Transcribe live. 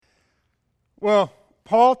Well,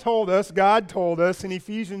 Paul told us, God told us in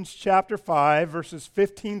Ephesians chapter 5, verses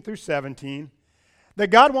 15 through 17,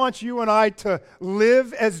 that God wants you and I to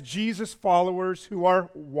live as Jesus followers who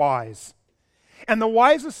are wise. And the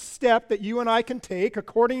wisest step that you and I can take,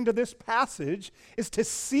 according to this passage, is to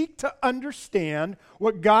seek to understand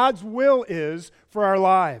what God's will is for our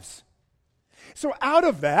lives. So out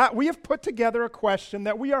of that, we have put together a question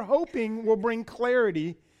that we are hoping will bring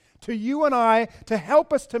clarity to you and I to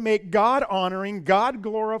help us to make God-honoring,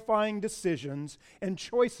 God-glorifying decisions and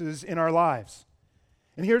choices in our lives.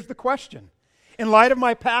 And here's the question. In light of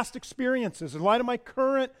my past experiences, in light of my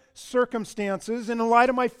current circumstances, and in light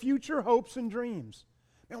of my future hopes and dreams,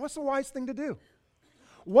 man, what's the wise thing to do?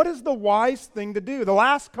 What is the wise thing to do? The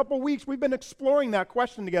last couple weeks, we've been exploring that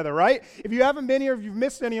question together, right? If you haven't been here, if you've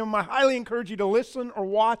missed any of them, I highly encourage you to listen or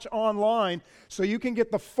watch online so you can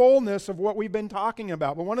get the fullness of what we've been talking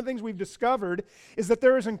about. But one of the things we've discovered is that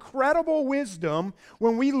there is incredible wisdom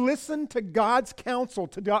when we listen to God's counsel,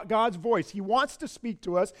 to God's voice. He wants to speak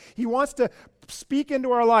to us. He wants to speak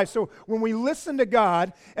into our lives. So when we listen to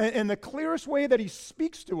God, and the clearest way that He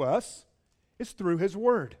speaks to us is through His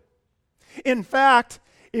Word. In fact,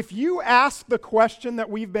 if you ask the question that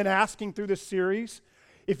we've been asking through this series,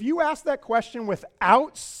 if you ask that question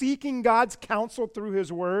without seeking God's counsel through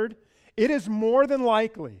His Word, it is more than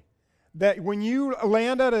likely that when you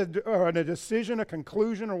land at a decision, a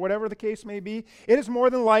conclusion, or whatever the case may be, it is more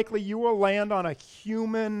than likely you will land on a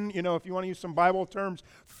human, if you want to use some Bible terms,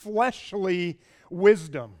 fleshly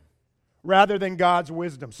wisdom rather than God's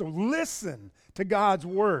wisdom. So listen to God's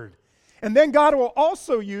Word. And then God will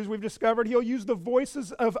also use, we've discovered, He'll use the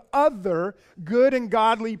voices of other good and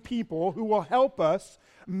godly people who will help us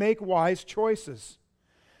make wise choices.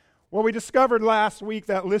 Well, we discovered last week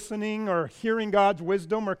that listening or hearing God's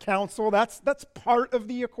wisdom or counsel, that's part of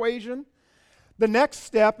the equation. The next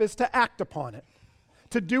step is to act upon it,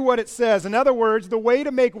 to do what it says. In other words, the way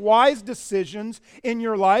to make wise decisions in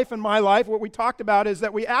your life and my life, what we talked about is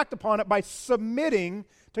that we act upon it by submitting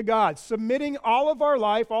to God, submitting all of our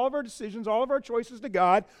life, all of our decisions, all of our choices to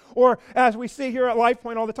God, or as we say here at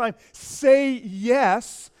LifePoint all the time, say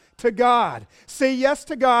yes to God. Say yes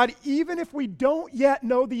to God even if we don't yet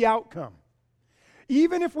know the outcome.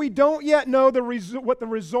 Even if we don't yet know what the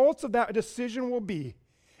results of that decision will be.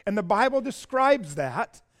 And the Bible describes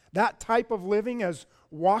that type of living as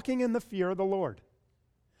walking in the fear of the Lord.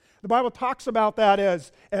 The Bible talks about that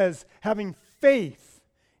as having faith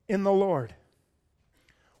in the Lord.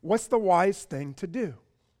 What's the wise thing to do?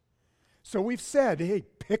 So we've said, hey,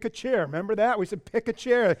 pick a chair. Remember that? We said pick a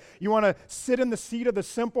chair. You want to sit in the seat of the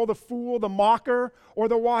simple, the fool, the mocker, or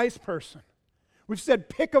the wise person? We've said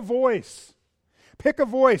pick a voice. Pick a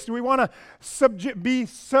voice. Do we want to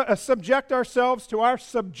subject ourselves to our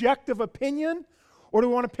subjective opinion, or do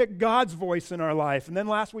we want to pick God's voice in our life? And then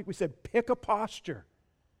last week we said pick a posture.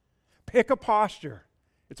 Pick a posture.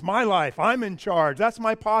 It's my life. I'm in charge. That's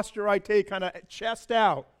my posture I take, kind of chest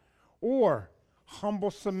out. Or humble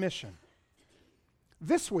submission.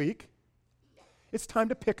 This week, it's time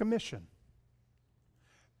to pick a mission.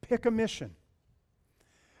 Pick a mission.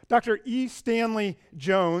 Dr. E. Stanley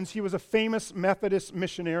Jones, he was a famous Methodist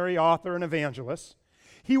missionary, author, and evangelist.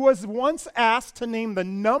 He was once asked to name the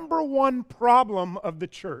number one problem of the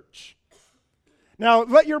church. Now,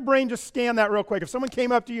 let your brain just scan that real quick. If someone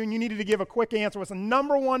came up to you and you needed to give a quick answer, what's the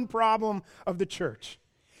number one problem of the church?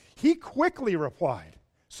 He quickly replied.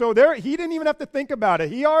 So he didn't even have to think about it.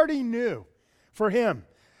 He already knew. For him,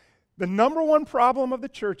 the number one problem of the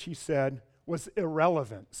church, he said, was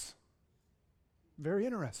irrelevance. Very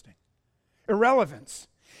interesting. Irrelevance.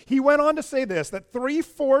 He went on to say this, that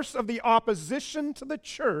 3/4 of the opposition to the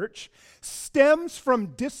church stems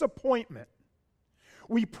from disappointment.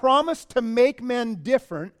 We promise to make men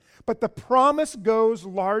different, but the promise goes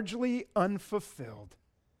largely unfulfilled.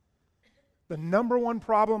 The number one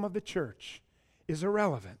problem of the church is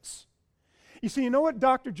irrelevance. You see, you know what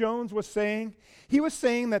Dr. Jones was saying? He was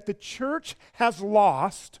saying that the church has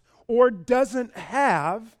lost or doesn't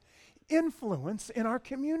have influence in our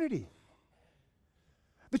community.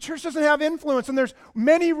 The church doesn't have influence, and there's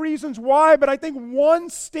many reasons why, but I think one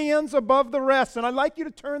stands above the rest. And I'd like you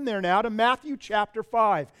to turn there now to Matthew chapter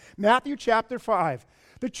 5. Matthew chapter 5.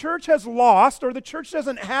 The church has lost, or the church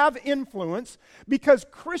doesn't have influence, because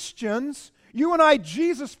Christians, you and I,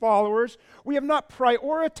 Jesus followers, we have not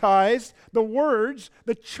prioritized the words,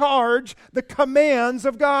 the charge, the commands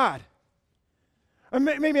of God. And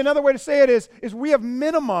maybe another way to say it is we have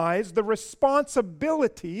minimized the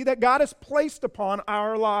responsibility that God has placed upon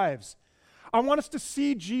our lives. I want us to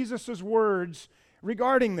see Jesus' words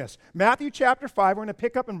regarding this. Matthew chapter 5, we're going to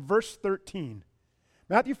pick up in verse 13.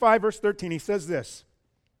 Matthew 5, verse 13, he says this.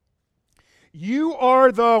 You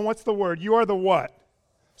are the, what's the word? You are the what?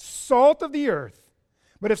 Salt of the earth.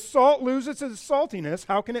 But if salt loses its saltiness,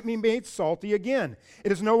 how can it be made salty again?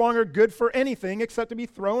 It is no longer good for anything except to be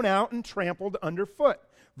thrown out and trampled underfoot.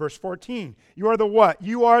 Verse 14, you are the what?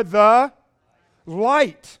 You are the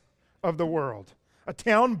light of the world. A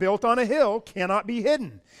town built on a hill cannot be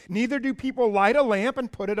hidden. Neither do people light a lamp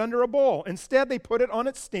and put it under a bowl. Instead, they put it on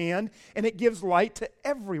its stand, and it gives light to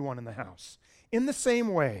everyone in the house. In the same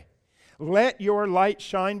way, let your light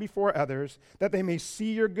shine before others, that they may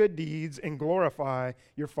see your good deeds and glorify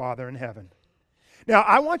your Father in heaven. Now,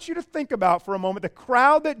 I want you to think about for a moment the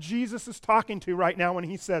crowd that Jesus is talking to right now when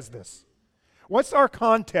he says this. What's our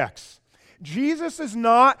context? Jesus is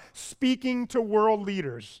not speaking to world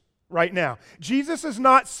leaders right now. Jesus is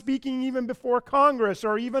not speaking even before Congress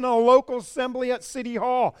or even a local assembly at City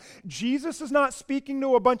Hall. Jesus is not speaking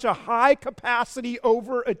to a bunch of high-capacity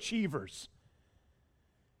overachievers.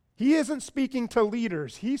 He isn't speaking to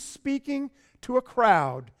leaders. He's speaking to a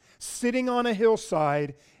crowd sitting on a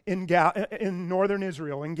hillside in northern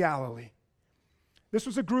Israel, in Galilee. This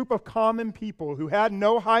was a group of common people who had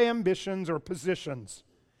no high ambitions or positions.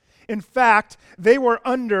 In fact, they were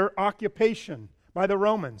under occupation by the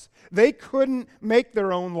Romans. They couldn't make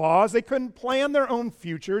their own laws. They couldn't plan their own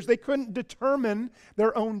futures. They couldn't determine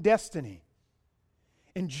their own destiny.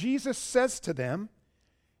 And Jesus says to them,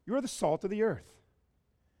 you're the salt of the earth.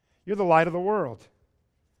 You're the light of the world.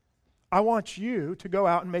 I want you to go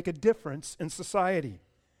out and make a difference in society.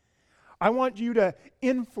 I want you to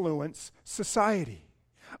influence society.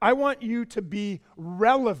 I want you to be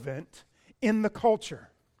relevant in the culture.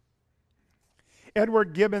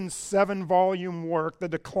 Edward Gibbon's 7-volume work, The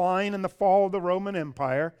Decline and the Fall of the Roman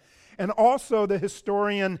Empire, and also the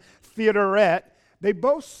historian Theodoret, they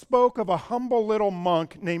both spoke of a humble little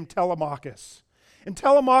monk named Telemachus. And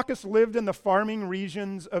Telemachus lived in the farming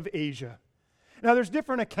regions of Asia. Now, there's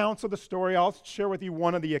different accounts of the story. I'll share with you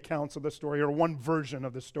one of the accounts of the story, or one version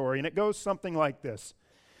of the story, and it goes something like this.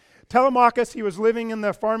 Telemachus, he was living in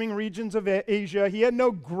the farming regions of Asia. He had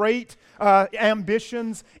no great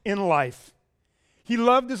ambitions in life. He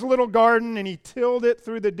loved his little garden, and he tilled it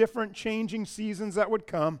through the different changing seasons that would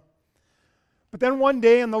come. But then one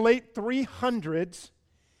day in the late 300s,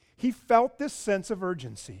 he felt this sense of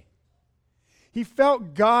urgency. He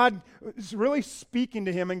felt God was really speaking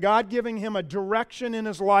to him and God giving him a direction in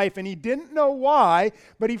his life, and he didn't know why,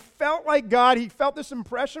 but he felt like God, he felt this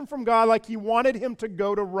impression from God like he wanted him to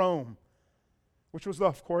go to Rome, which was,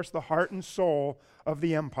 of course, the heart and soul of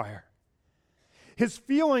the empire. His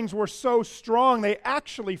feelings were so strong, they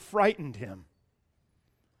actually frightened him.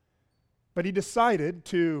 But he decided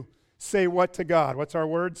to say what to God? What's our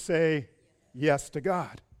word? Say yes to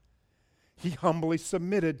God. He humbly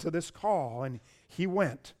submitted to this call, and he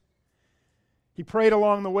went. He prayed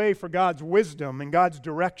along the way for God's wisdom and God's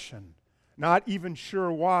direction, not even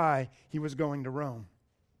sure why he was going to Rome.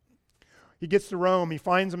 He gets to Rome. He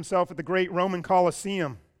finds himself at the great Roman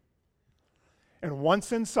Colosseum. And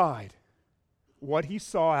once inside, what he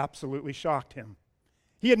saw absolutely shocked him.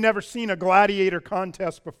 He had never seen a gladiator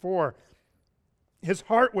contest before. His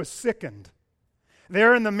heart was sickened.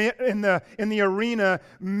 There in the arena,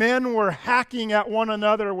 men were hacking at one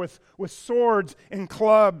another with swords and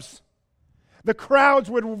clubs. The crowds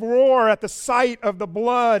would roar at the sight of the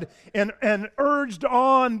blood and urged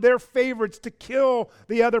on their favorites to kill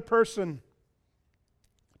the other person.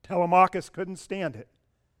 Telemachus couldn't stand it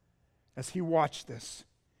as he watched this.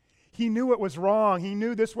 He knew it was wrong. He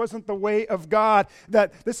knew this wasn't the way of God,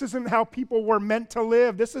 that this isn't how people were meant to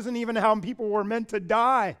live. This isn't even how people were meant to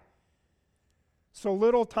die. So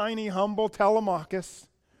little tiny humble Telemachus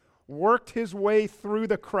worked his way through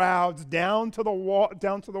the crowds down to the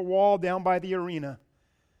wall down by the arena.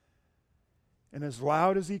 And as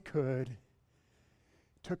loud as he could,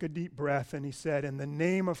 took a deep breath and he said, "In the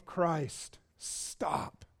name of Christ,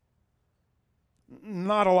 stop."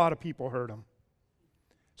 Not a lot of people heard him.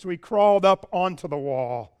 So he crawled up onto the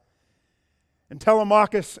wall. And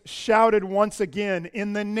Telemachus shouted once again,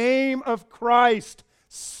 "In the name of Christ,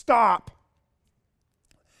 stop."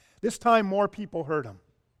 This time more people heard him.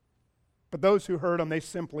 But those who heard him, they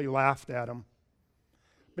simply laughed at him.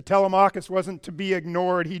 But Telemachus wasn't to be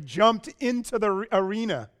ignored. He jumped into the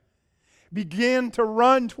arena, began to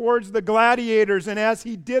run towards the gladiators, and as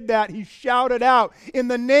he did that, he shouted out, "In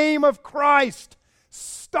the name of Christ,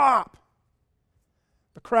 stop."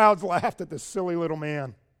 The crowds laughed at this silly little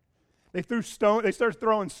man. They started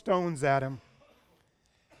throwing stones at him.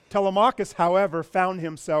 Telemachus, however, found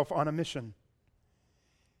himself on a mission.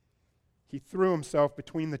 He threw himself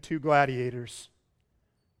between the two gladiators.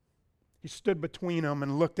 He stood between them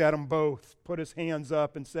and looked at them both, put his hands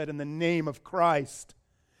up and said, "In the name of Christ,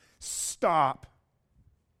 stop."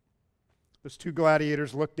 Those two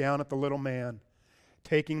gladiators looked down at the little man,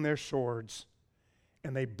 taking their swords,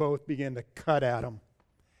 and they both began to cut at him,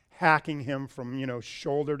 hacking him from,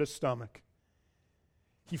 shoulder to stomach.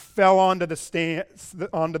 He fell onto the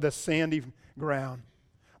sandy ground,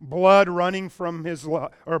 blood running from his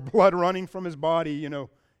body.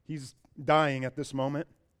 He's dying at this moment.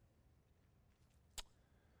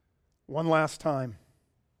 One last time,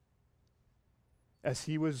 as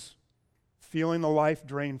he was feeling the life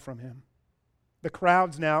drained from him, the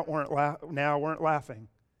crowds now weren't laughing.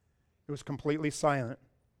 It was completely silent.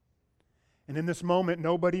 And in this moment,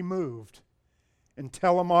 nobody moved. And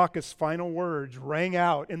Telemachus' final words rang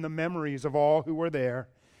out in the memories of all who were there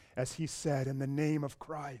as he said, "In the name of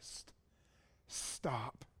Christ,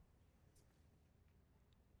 stop."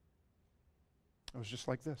 It was just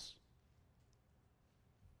like this.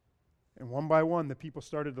 And one by one, the people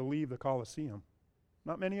started to leave the Colosseum.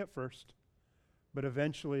 Not many at first, but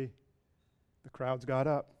eventually the crowds got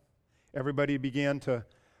up. Everybody began to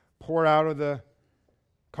pour out of the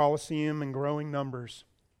Colosseum in growing numbers.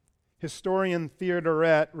 Historian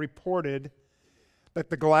Theodoret reported that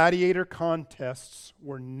the gladiator contests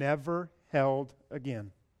were never held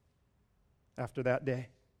again after that day.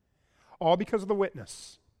 All because of the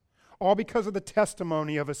witness. All because of the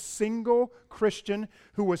testimony of a single Christian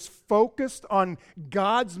who was focused on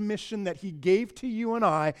God's mission that He gave to you and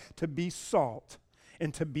I to be salt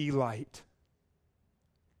and to be light.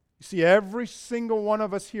 You see, every single one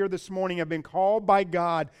of us here this morning have been called by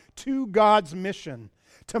God to God's mission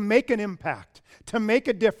to make an impact, to make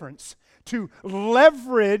a difference, to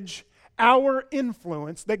leverage our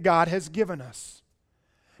influence that God has given us.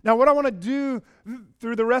 Now, what I want to do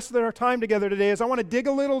through the rest of our time together today is I want to dig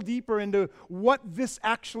a little deeper into what this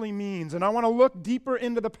actually means. And I want to look deeper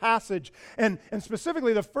into the passage. And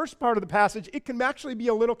specifically, the first part of the passage, it can actually be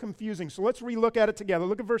a little confusing. So let's relook at it together.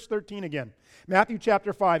 Look at verse 13 again. Matthew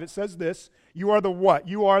chapter 5, it says this, "You are the what?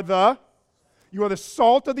 You are the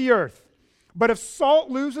salt of the earth. But if salt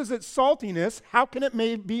loses its saltiness, how can it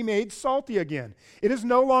be made salty again? It is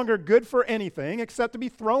no longer good for anything except to be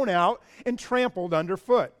thrown out and trampled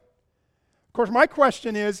underfoot." Of course, my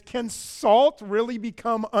question is, can salt really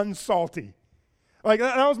become unsalty?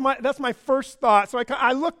 That's my first thought. So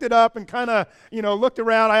I looked it up and kind of, looked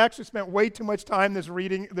around. I actually spent way too much time this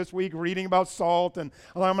week reading about salt, and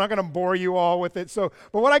I'm not going to bore you all with it. But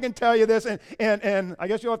what I can tell you this, and I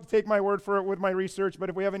guess you'll have to take my word for it with my research, but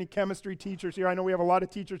if we have any chemistry teachers here, I know we have a lot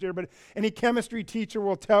of teachers here, but any chemistry teacher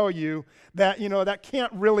will tell you that, that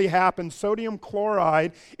can't really happen. Sodium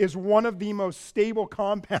chloride is one of the most stable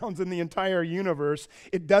compounds in the entire universe.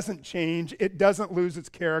 It doesn't change. It doesn't lose its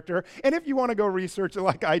character. And if you want to go research it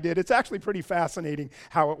like I did, it's actually pretty fascinating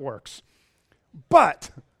how it works.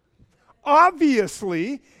 But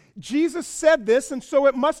obviously, Jesus said this, and so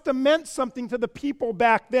it must have meant something to the people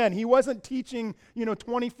back then. He wasn't teaching,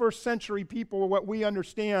 21st century people what we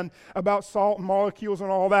understand about salt and molecules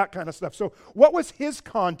and all that kind of stuff. So what was his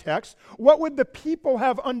context? What would the people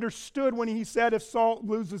have understood when he said if salt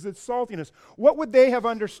loses its saltiness? What would they have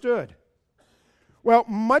understood? Well,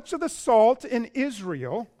 much of the salt in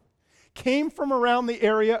Israel came from around the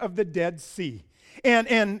area of the Dead Sea.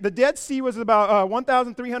 And the Dead Sea was about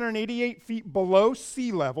 1,388 feet below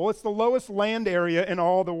sea level. It's the lowest land area in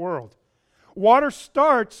all the world. Water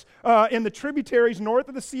starts in the tributaries north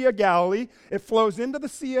of the Sea of Galilee. It flows into the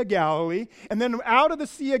Sea of Galilee. And then out of the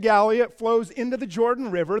Sea of Galilee, it flows into the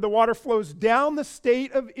Jordan River. The water flows down the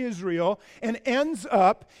state of Israel and ends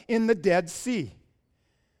up in the Dead Sea.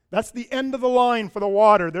 That's the end of the line for the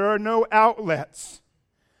water. There are no outlets.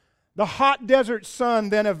 The hot desert sun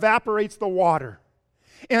then evaporates the water.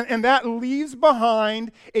 And that leaves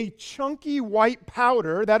behind a chunky white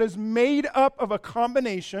powder that is made up of a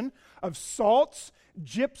combination of salts,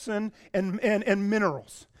 gypsum, and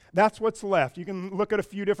minerals. That's what's left. You can look at a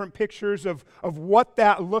few different pictures of what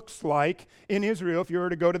that looks like in Israel. If you were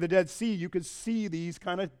to go to the Dead Sea, you could see these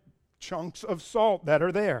kind of chunks of salt that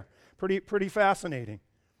are there. Pretty fascinating.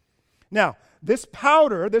 Now, this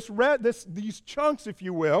powder, these chunks, if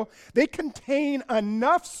you will, they contain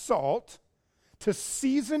enough salt to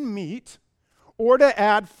season meat or to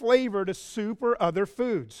add flavor to soup or other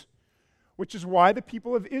foods, which is why the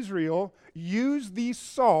people of Israel use these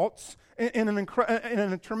salts in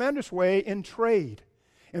a tremendous way in trade.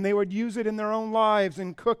 And they would use it in their own lives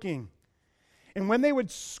in cooking. And when they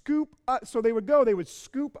would scoop up, they would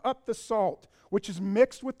scoop up the salt, which is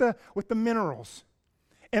mixed with the minerals.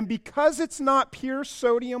 And because it's not pure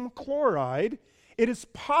sodium chloride, it is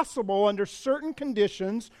possible under certain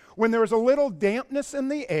conditions, when there is a little dampness in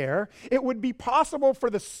the air, it would be possible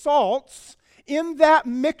for the salts in that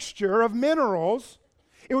mixture of minerals,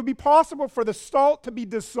 it would be possible for the salt to be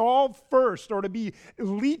dissolved first or to be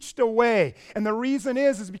leached away. And the reason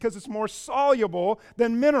is because it's more soluble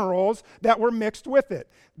than minerals that were mixed with it.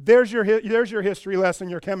 There's your history lesson,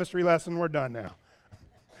 your chemistry lesson. We're done now.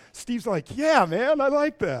 Steve's like, yeah, man, I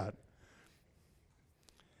like that.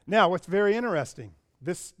 Now, what's very interesting,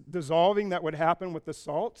 this dissolving that would happen with the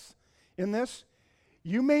salts in this,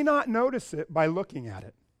 you may not notice it by looking at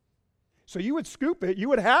it. So you would scoop it, you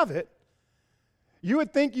would have it. You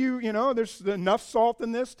would think there's enough salt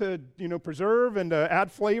in this to, preserve and to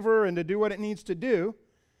add flavor and to do what it needs to do.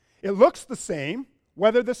 It looks the same,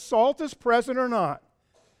 whether the salt is present or not.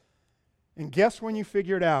 And guess when you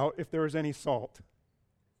figured out if there was any salt?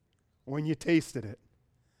 When you tasted it.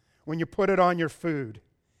 When you put it on your food.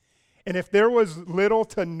 And if there was little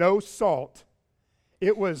to no salt,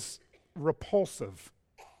 it was repulsive.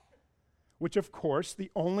 Which, of course, the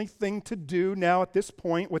only thing to do now at this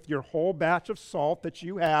point with your whole batch of salt that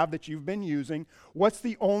you've been using, what's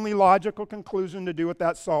the only logical conclusion to do with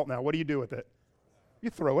that salt now? What do you do with it? You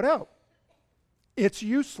throw it out. It's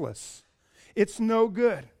useless. It's no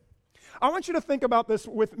good. I want you to think about this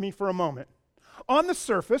with me for a moment. On the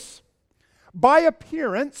surface, by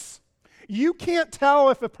appearance, you can't tell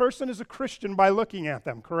if a person is a Christian by looking at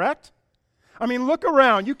them, correct? I mean, look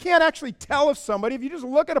around. You can't actually tell if somebody, if you just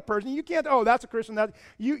look at a person, you can't, that's a Christian.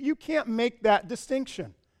 You can't make that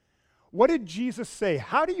distinction. What did Jesus say?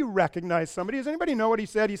 How do you recognize somebody? Does anybody know what he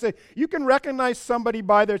said? He said, you can recognize somebody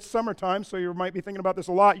by their summertime, so you might be thinking about this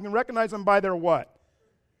a lot. You can recognize them by their what?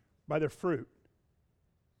 By their fruit.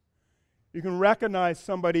 You can recognize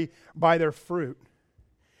somebody by their fruit.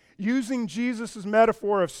 Using Jesus'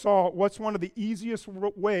 metaphor of salt, what's one of the easiest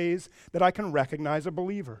ways that I can recognize a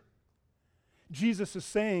believer? Jesus is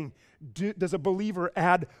saying, does a believer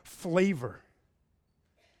add flavor?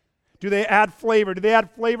 Do they add flavor? Do they add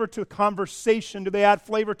flavor to a conversation? Do they add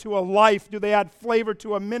flavor to a life? Do they add flavor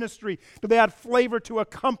to a ministry? Do they add flavor to a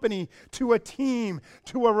company, to a team,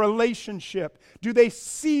 to a relationship? Do they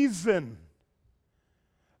season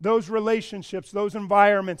those relationships, those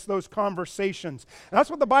environments, those conversations? And that's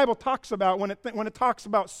what the Bible talks about when it talks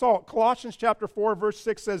about salt. Colossians chapter 4, verse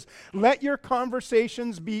 6 says, let your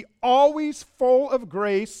conversations be always full of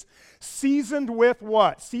grace, seasoned with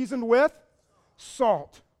what? Seasoned with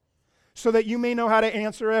salt, so that you may know how to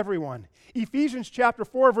answer everyone. Ephesians chapter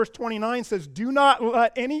 4, verse 29 says, do not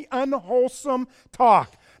let any unwholesome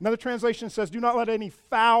talk. Another translation says, do not let any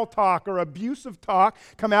foul talk or abusive talk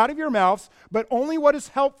come out of your mouths, but only what is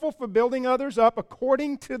helpful for building others up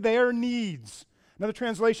according to their needs. Another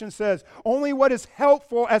translation says, only what is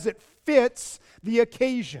helpful as it fits the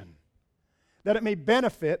occasion, that it may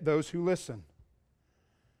benefit those who listen.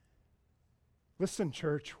 Listen,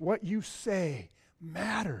 church, what you say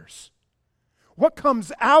matters. What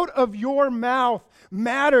comes out of your mouth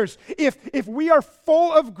matters. If we are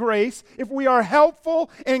full of grace, if we are helpful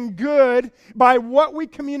and good by what we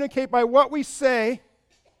communicate, by what we say,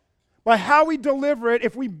 by how we deliver it,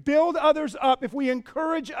 if we build others up, if we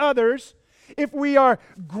encourage others, if we are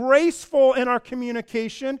graceful in our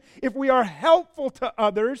communication, if we are helpful to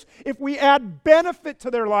others, if we add benefit to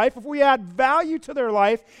their life, if we add value to their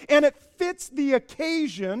life, and it fits the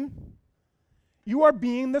occasion, you are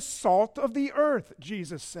being the salt of the earth,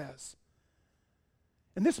 Jesus says.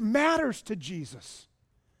 And this matters to Jesus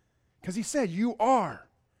because he said, you are.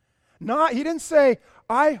 He didn't say,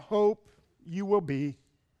 I hope you will be.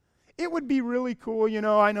 It would be really cool,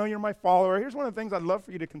 I know you're my follower. Here's one of the things I'd love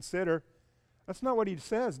for you to consider. That's not what he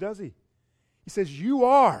says, does he? He says, you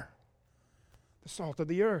are the salt of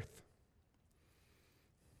the earth.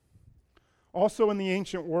 Also in the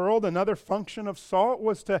ancient world, another function of salt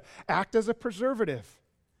was to act as a preservative.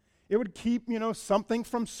 It would keep, something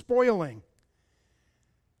from spoiling.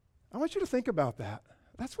 I want you to think about that.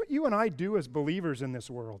 That's what you and I do as believers in this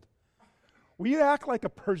world. We act like a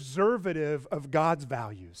preservative of God's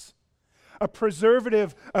values, a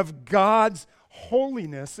preservative of God's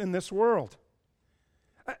holiness in this world.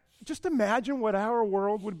 Just imagine what our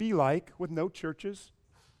world would be like with no churches,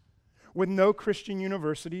 with no Christian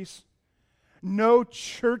universities, no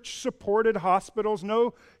church-supported hospitals,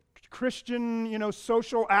 no Christian,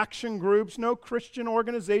 social action groups, no Christian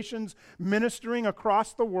organizations ministering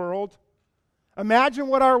across the world. Imagine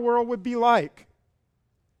what our world would be like.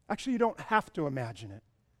 Actually, you don't have to imagine it.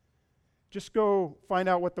 Just go find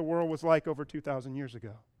out what the world was like over 2,000 years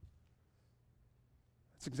ago.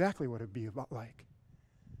 That's exactly what it would be like.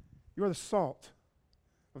 You are the salt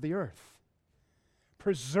of the earth.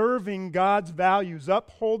 preserving God's values,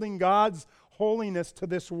 upholding God's holiness to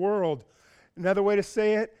this world. Another way to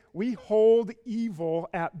say it, we hold evil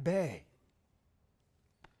at bay.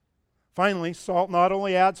 Finally, salt not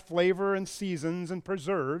only adds flavor and seasons and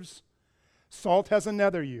preserves, salt has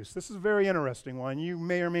another use. This is a very interesting one. You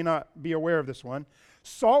may or may not be aware of this one.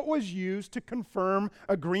 Salt was used to confirm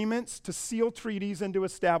agreements, to seal treaties, and to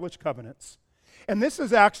establish covenants. And this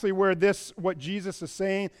is actually where what Jesus is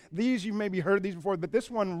saying, these, you maybe heard these before, but this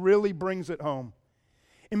one really brings it home.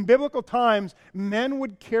 In biblical times, men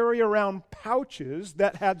would carry around pouches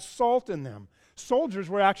that had salt in them. Soldiers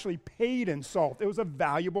were actually paid in salt. It was a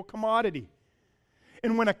valuable commodity.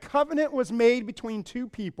 And when a covenant was made between two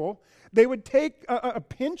people, they would take a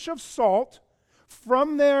pinch of salt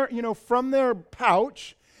from their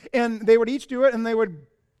pouch, and they would each do it, and they would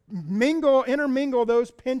intermingle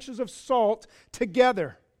those pinches of salt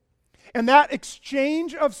together. And that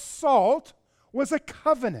exchange of salt was a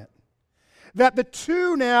covenant. That the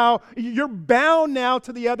two now, you're bound now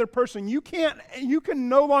to the other person. You can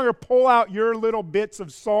no longer pull out your little bits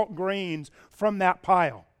of salt grains from that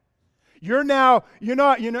pile. You're now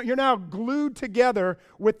glued together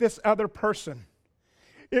with this other person.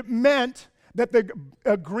 It meant that the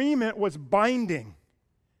agreement was binding.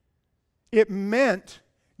 It meant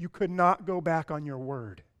you could not go back on your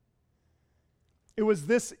word. It was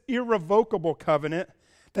this irrevocable covenant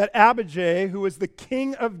that Abijah, who was the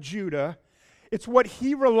king of Judah, it's what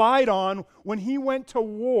he relied on when he went to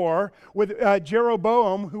war with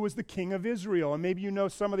Jeroboam, who was the king of Israel. And maybe you know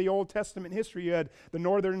some of the Old Testament history. You had the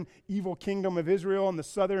northern evil kingdom of Israel and the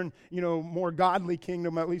southern, more godly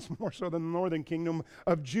kingdom, at least more so than the northern kingdom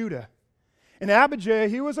of Judah. And Abijah,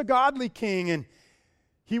 he was a godly king, and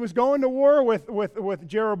he was going to war with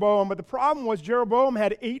Jeroboam. But the problem was Jeroboam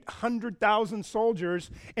had 800,000 soldiers,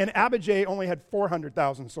 and Abijah only had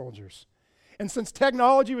 400,000 soldiers. And since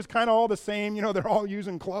technology was kind of all the same, they're all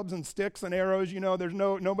using clubs and sticks and arrows, there's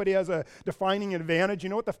nobody has a defining advantage. You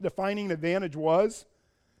know what the defining advantage was?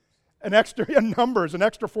 An extra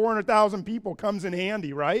 400,000 people comes in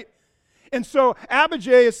handy, right? And so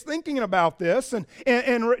Abijah is thinking about this, and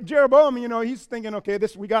Jeroboam, he's thinking, okay,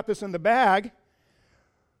 we got this in the bag.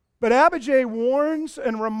 But Abijah warns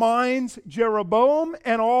and reminds Jeroboam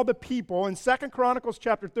and all the people in 2 Chronicles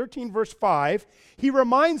chapter 13, verse 5. He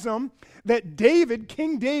reminds them that David,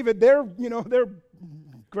 King David, their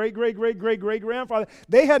great-great-great-great-great-grandfather,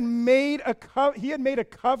 he had made a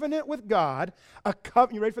covenant with God.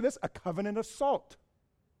 You ready for this? A covenant of salt.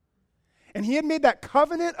 And he had made that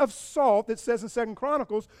covenant of salt that says in 2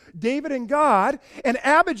 Chronicles, David and God, and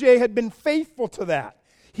Abijah had been faithful to that.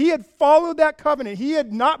 He had followed that covenant. He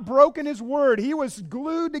had not broken his word. He was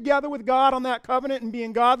glued together with God on that covenant and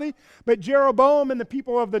being godly. But Jeroboam and the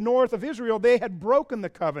people of the north of Israel, they had broken the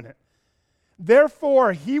covenant.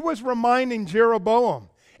 Therefore, he was reminding Jeroboam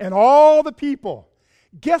and all the people,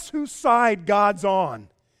 guess whose side God's on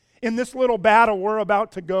in this little battle we're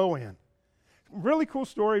about to go in? Really cool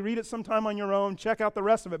story. Read it sometime on your own. Check out the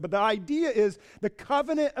rest of it. But the idea is the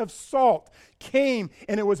covenant of salt came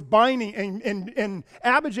and it was binding. And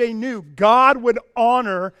Abijah knew God would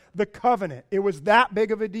honor the covenant. It was that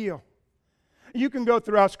big of a deal. You can go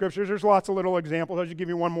throughout scriptures. There's lots of little examples. I'll just give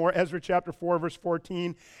you one more. Ezra chapter 4, verse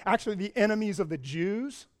 14. Actually, the enemies of the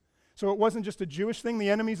Jews. So it wasn't just a Jewish thing. The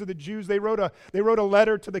enemies of the Jews, they wrote a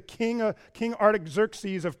letter to the King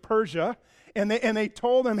Artaxerxes of Persia. And they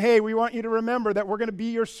told him, hey, we want you to remember that we're going to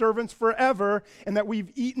be your servants forever and that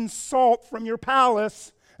we've eaten salt from your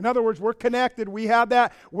palace. In other words, we're connected. We have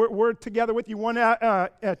that. We're together with you. One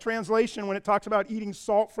translation, when it talks about eating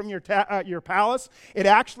salt from your palace, it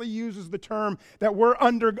actually uses the term that we're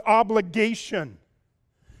under obligation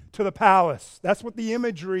to the palace. That's what the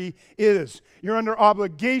imagery is. You're under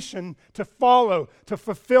obligation to follow, to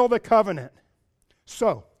fulfill the covenant.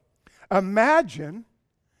 So, imagine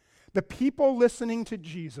the people listening to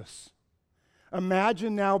Jesus.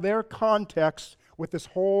 Imagine now their context with this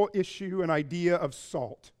whole issue and idea of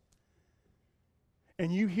salt.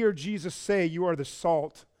 And you hear Jesus say, you are the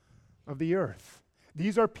salt of the earth.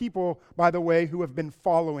 These are people, by the way, who have been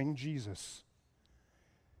following Jesus.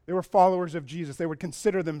 They were followers of Jesus. They would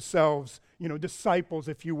consider themselves, disciples,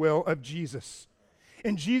 if you will, of Jesus.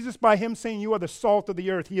 And Jesus, by him saying, you are the salt of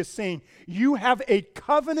the earth, he is saying, you have a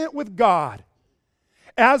covenant with God.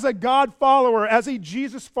 As a God follower, as a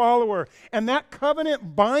Jesus follower, and that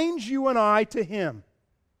covenant binds you and I to him.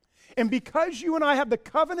 And because you and I have the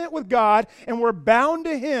covenant with God and we're bound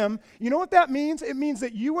to him, you know what that means? It means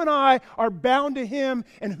that you and I are bound to him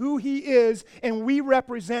and who he is, and we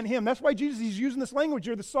represent him. That's why Jesus is using this language,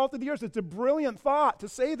 you're the salt of the earth. It's a brilliant thought to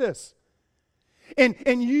say this.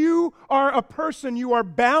 And you are a person, you are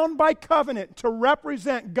bound by covenant to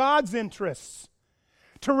represent God's interests,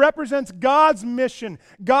 to represent God's mission,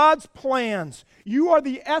 God's plans. You are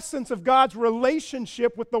the essence of God's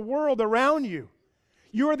relationship with the world around you.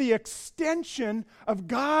 You are the extension of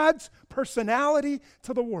God's personality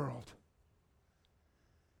to the world.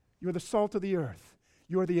 You are the salt of the earth.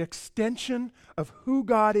 You are the extension of who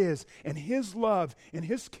God is and His love and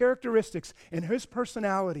His characteristics and His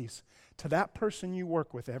personalities to that person you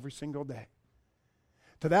work with every single day,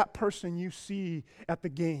 to that person you see at the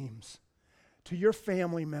games, to your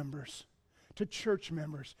family members, to church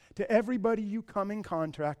members, to everybody you come in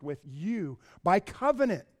contact with. You, by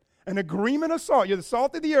covenant, an agreement of salt. You're the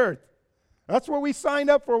salt of the earth. That's what we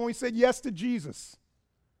signed up for when we said yes to Jesus.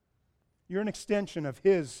 You're an extension of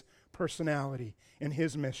His personality and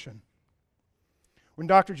His mission. When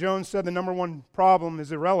Dr. Jones said the number one problem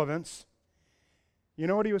is irrelevance, you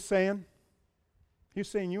know what he was saying? He was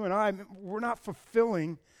saying you and I, we're not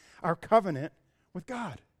fulfilling our covenant with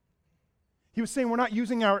God. He was saying we're not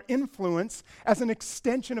using our influence as an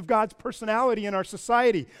extension of God's personality in our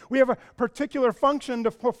society. We have a particular function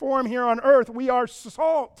to perform here on earth. We are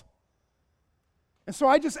salt. And so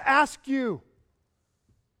I just ask you,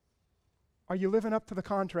 are you living up to the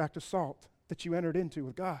contract of salt that you entered into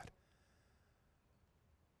with God?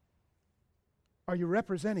 Are you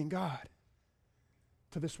representing God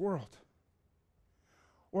to this world?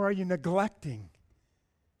 Or are you neglecting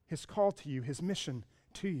His call to you, His mission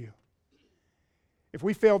to you? If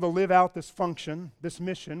we fail to live out this function, this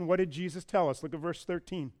mission, what did Jesus tell us? Look at verse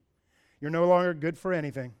 13. You're no longer good for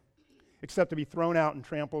anything except to be thrown out and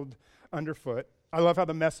trampled underfoot. I love how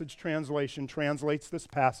the Message translation translates this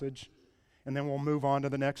passage, and then we'll move on to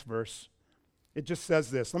the next verse. It just says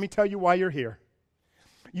this. Let me tell you why you're here.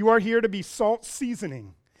 You are here to be salt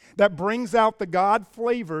seasoning that brings out the God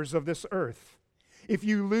flavors of this earth. If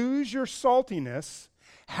you lose your saltiness,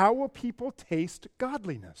 how will people taste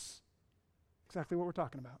godliness? Exactly what we're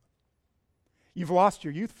talking about. You've lost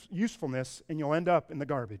your usefulness, and you'll end up in the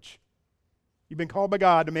garbage. You've been called by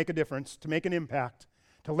God to make a difference, to make an impact,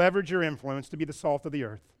 to leverage your influence, to be the salt of the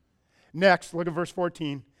earth. Next, look at verse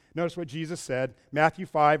 14. Notice what Jesus said. Matthew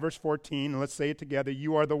 5, verse 14, and let's say it together.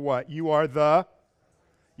 You are the what? You are the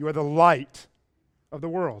light of the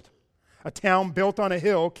world. A town built on a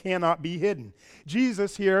hill cannot be hidden.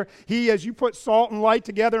 Jesus here, as you put salt and light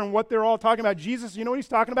together and what they're all talking about, Jesus, you know what He's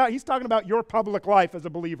talking about? He's talking about your public life as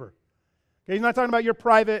a believer. Okay, He's not talking about your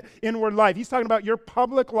private, inward life. He's talking about your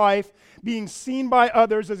public life being seen by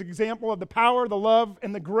others as an example of the power, the love,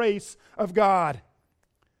 and the grace of God.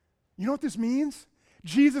 You know what this means?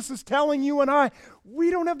 Jesus is telling you and I,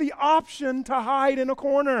 we don't have the option to hide in a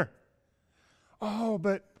corner. Oh,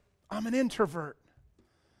 but I'm an introvert.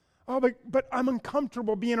 Oh, but I'm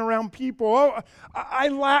uncomfortable being around people. Oh, I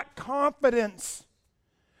lack confidence.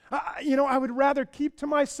 I would rather keep to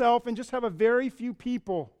myself and just have a very few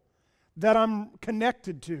people that I'm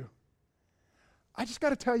connected to. I just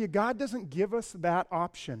got to tell you, God doesn't give us that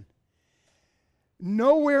option.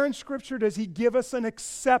 Nowhere in Scripture does He give us an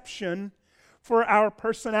exception for our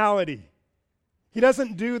personality. He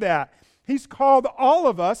doesn't do that. He's called all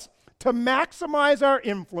of us to maximize our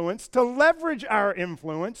influence, to leverage our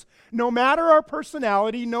influence, no matter our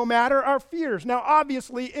personality, no matter our fears. Now,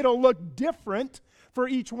 obviously, it'll look different for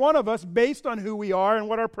each one of us based on who we are and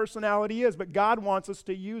what our personality is, but God wants us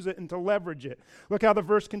to use it and to leverage it. Look how the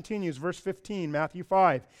verse continues, verse 15, Matthew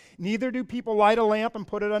 5. Neither do people light a lamp and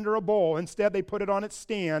put it under a bowl. Instead, they put it on its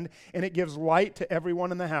stand, and it gives light to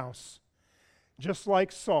everyone in the house. Just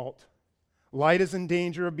like salt, light is in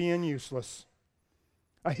danger of being useless.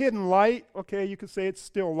 A hidden light, okay, you could say it's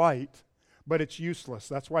still light, but it's useless.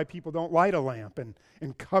 That's why people don't light a lamp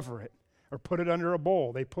and cover it or put it under a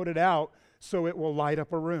bowl. They put it out so it will light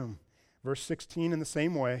up a room. Verse 16, in the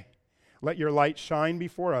same way, let your light shine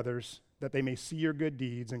before others, that they may see your good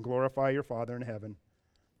deeds and glorify your Father in heaven.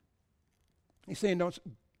 He's saying,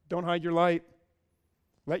 don't hide your light.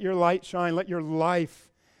 Let your light shine. Let your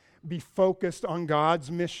life be focused on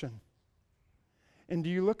God's mission. And do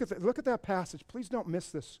you look at that passage? Please don't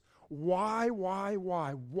miss this. Why?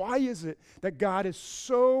 Why is it that God is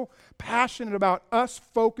so passionate about us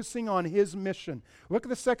focusing on His mission? Look at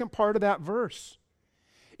the second part of that verse.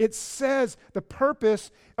 It says the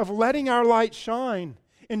purpose of letting our light shine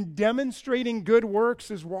and demonstrating good works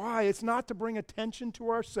is why. It's not to bring attention to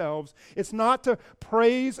ourselves. It's not to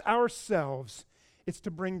praise ourselves. It's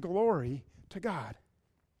to bring glory to God.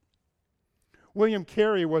 William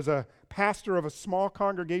Carey was a pastor of a small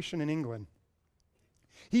congregation in England.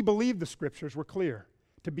 He believed the Scriptures were clear,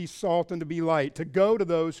 to be salt and to be light, to go to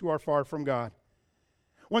those who are far from God.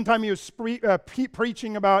 One time he was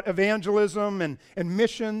preaching about evangelism and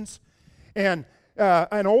missions, and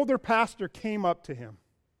an older pastor came up to him.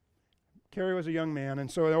 Kerry was a young man, and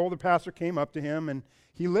so the older pastor came up to him, and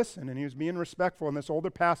he listened, and he was being respectful, and this older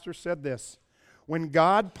pastor said this: "When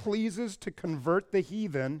God pleases to convert the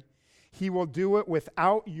heathen, he will do it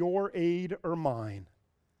without your aid or mine."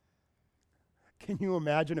 Can you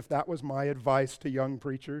imagine if that was my advice to young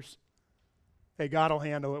preachers? Hey, God will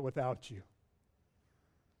handle it without you.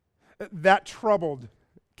 That troubled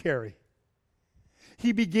Kerry.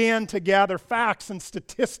 He began to gather facts and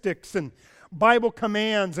statistics and Bible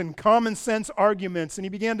commands and common sense arguments, and he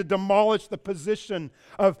began to demolish the position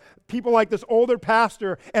of people like this older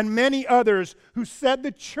pastor and many others who said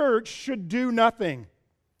the church should do nothing.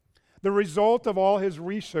 The result of all his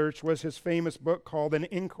research was his famous book called An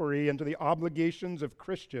Inquiry into the Obligations of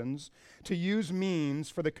Christians to Use Means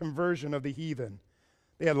for the Conversion of the Heathen.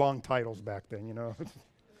 They had long titles back then, you know.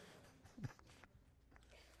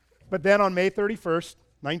 But then on May 31st,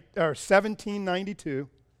 1792,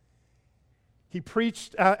 he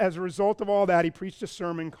preached, as a result of all that, he preached a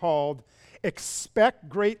sermon called "Expect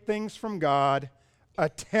Great Things from God,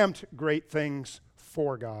 Attempt Great Things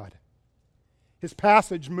for God." His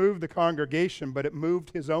passage moved the congregation, but it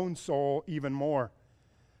moved his own soul even more.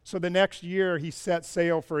 So the next year, he set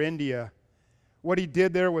sail for India. What he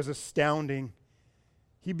did there was astounding.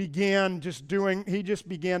 He just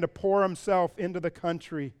began to pour himself into the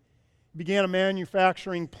country. He began a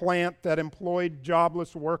manufacturing plant that employed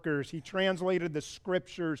jobless workers. He translated the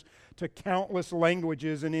scriptures to countless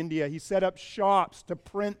languages in India. He set up shops to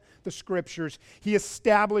print the scriptures. He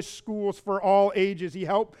established schools for all ages. He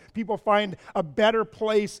helped people find a better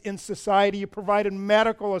place in society. He provided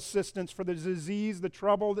medical assistance for the diseased, the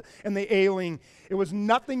troubled, and the ailing. It was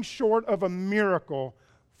nothing short of a miracle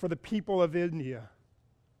for the people of India.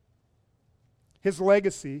 His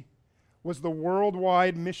legacy was the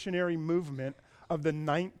worldwide missionary movement of the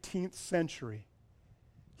 19th century.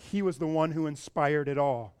 He was the one who inspired it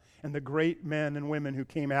all, and the great men and women who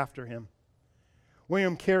came after him.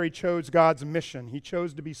 William Carey chose God's mission. He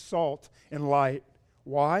chose to be salt and light.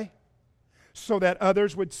 Why? So that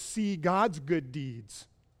others would see God's good deeds,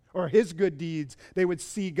 or his good deeds. They would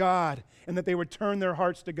see God, and that they would turn their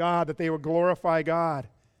hearts to God, that they would glorify God.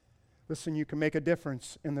 Listen, you can make a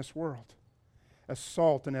difference in this world as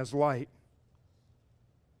salt and as light.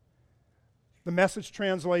 The Message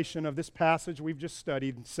translation of this passage we've just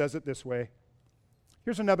studied says it this way.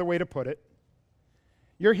 Here's another way to put it.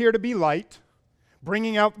 You're here to be light,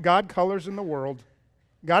 bringing out God colors in the world.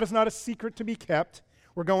 God is not a secret to be kept.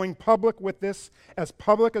 We're going public with this, as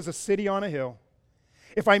public as a city on a hill.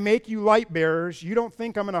 If I make you light bearers, you don't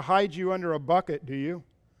think I'm going to hide you under a bucket, do you?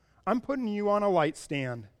 I'm putting you on a light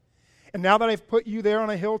stand. And now that I've put you there on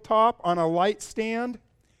a hilltop, on a light stand,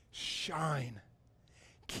 shine.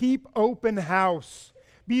 Keep open house.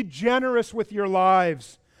 Be generous with your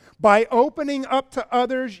lives. By opening up to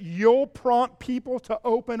others, you'll prompt people to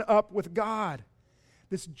open up with God.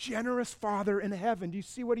 This generous Father in heaven. Do you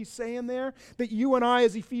see what he's saying there? That you and I,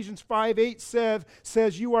 as Ephesians 5:8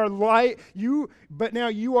 says, you are light, but now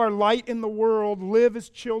you are light in the world. Live as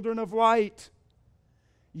children of light.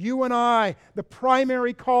 You and I, the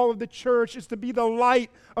primary call of the church is to be the light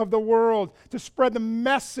of the world, to spread the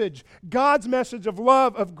message, God's message of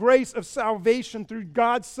love, of grace, of salvation through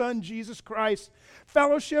God's Son, Jesus Christ.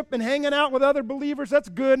 Fellowship and hanging out with other believers, that's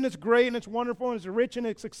good and it's great and it's wonderful and it's rich and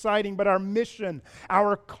it's exciting, but our mission,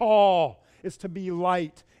 our call is to be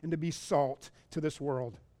light and to be salt to this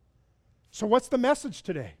world. So what's the message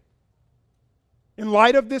today? In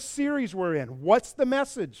light of this series we're in, what's the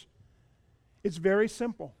message? It's very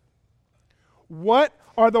simple. What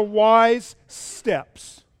are the wise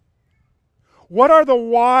steps? What are the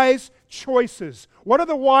wise choices? What are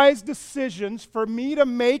the wise decisions for me to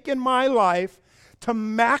make in my life to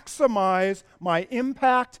maximize my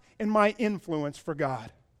impact and my influence for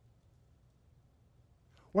God?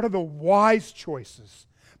 What are the wise choices,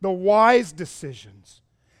 the wise decisions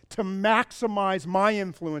to maximize my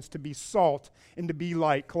influence to be salt and to be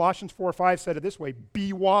light? Colossians 4:5 said it this way: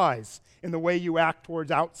 be wise in the way you act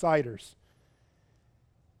towards outsiders.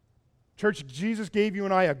 Church, Jesus gave you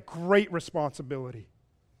and I a great responsibility.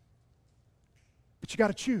 But you got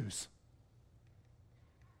to choose.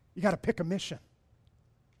 You got to pick a mission.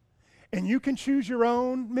 And you can choose your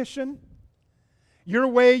own mission, your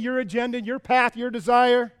way, your agenda, your path, your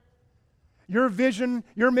desire, your vision,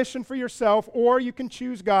 your mission for yourself, or you can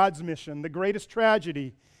choose God's mission. The greatest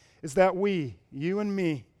tragedy is that you and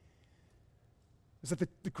me, is that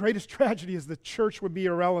the greatest tragedy is the church would be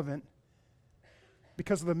irrelevant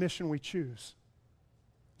because of the mission we choose.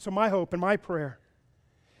 So my hope and my prayer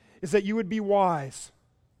is that you would be wise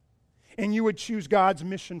and you would choose God's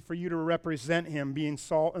mission for you to represent Him, being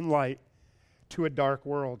salt and light to a dark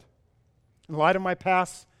world. In light of my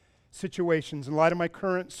past situations, in light of my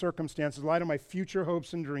current circumstances, in light of my future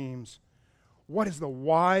hopes and dreams, what is the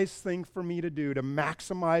wise thing for me to do to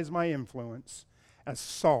maximize my influence as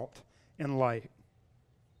salt and light?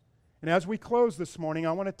 And as we close this morning,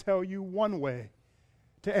 I want to tell you one way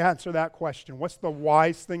to answer that question. What's the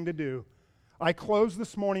wise thing to do? I close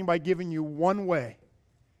this morning by giving you one way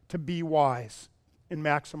to be wise in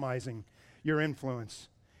maximizing your influence.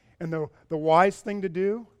 And the wise thing to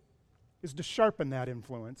do is to sharpen that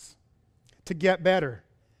influence, to get better,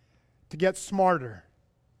 to get smarter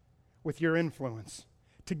with your influence,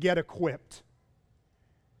 to get equipped.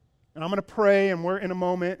 And I'm going to pray, and we're in a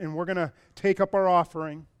moment, and we're going to take up our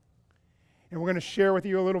offering, and we're going to share with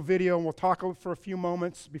you a little video, and we'll talk for a few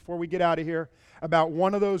moments before we get out of here about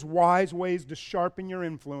one of those wise ways to sharpen your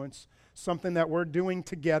influence, something that we're doing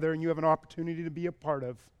together and you have an opportunity to be a part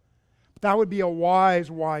of. But that would be a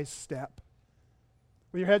wise, wise step.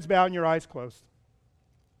 With your heads bowed and your eyes closed,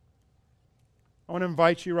 I want to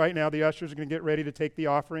invite you right now. The ushers are going to get ready to take the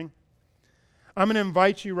offering. I'm going to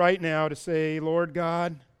invite you right now to say, Lord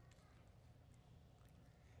God,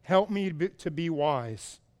 help me to be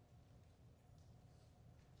wise,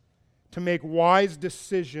 to make wise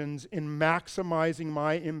decisions in maximizing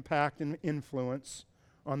my impact and influence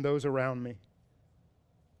on those around me.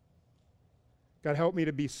 God, help me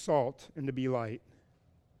to be salt and to be light.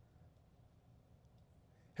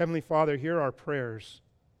 Heavenly Father, hear our prayers.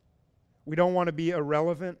 We don't want to be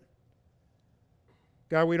irrelevant.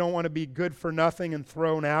 God, we don't want to be good for nothing and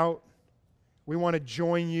thrown out. We want to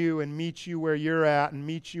join you and meet you where you're at and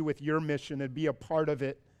meet you with your mission and be a part of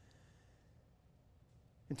it.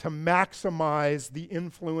 And to maximize the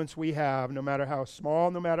influence we have, no matter how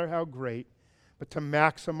small, no matter how great, but to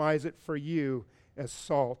maximize it for you as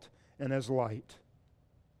salt and as light.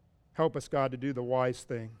 Help us, God, to do the wise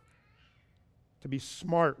thing, to be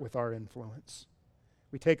smart with our influence.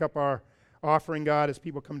 We take up our offering, God, as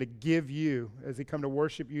people come to give you, as they come to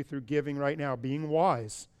worship you through giving right now, being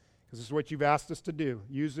wise, because this is what you've asked us to do.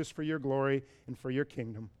 Use this for your glory and for your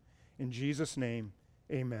kingdom. In Jesus' name,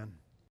 amen.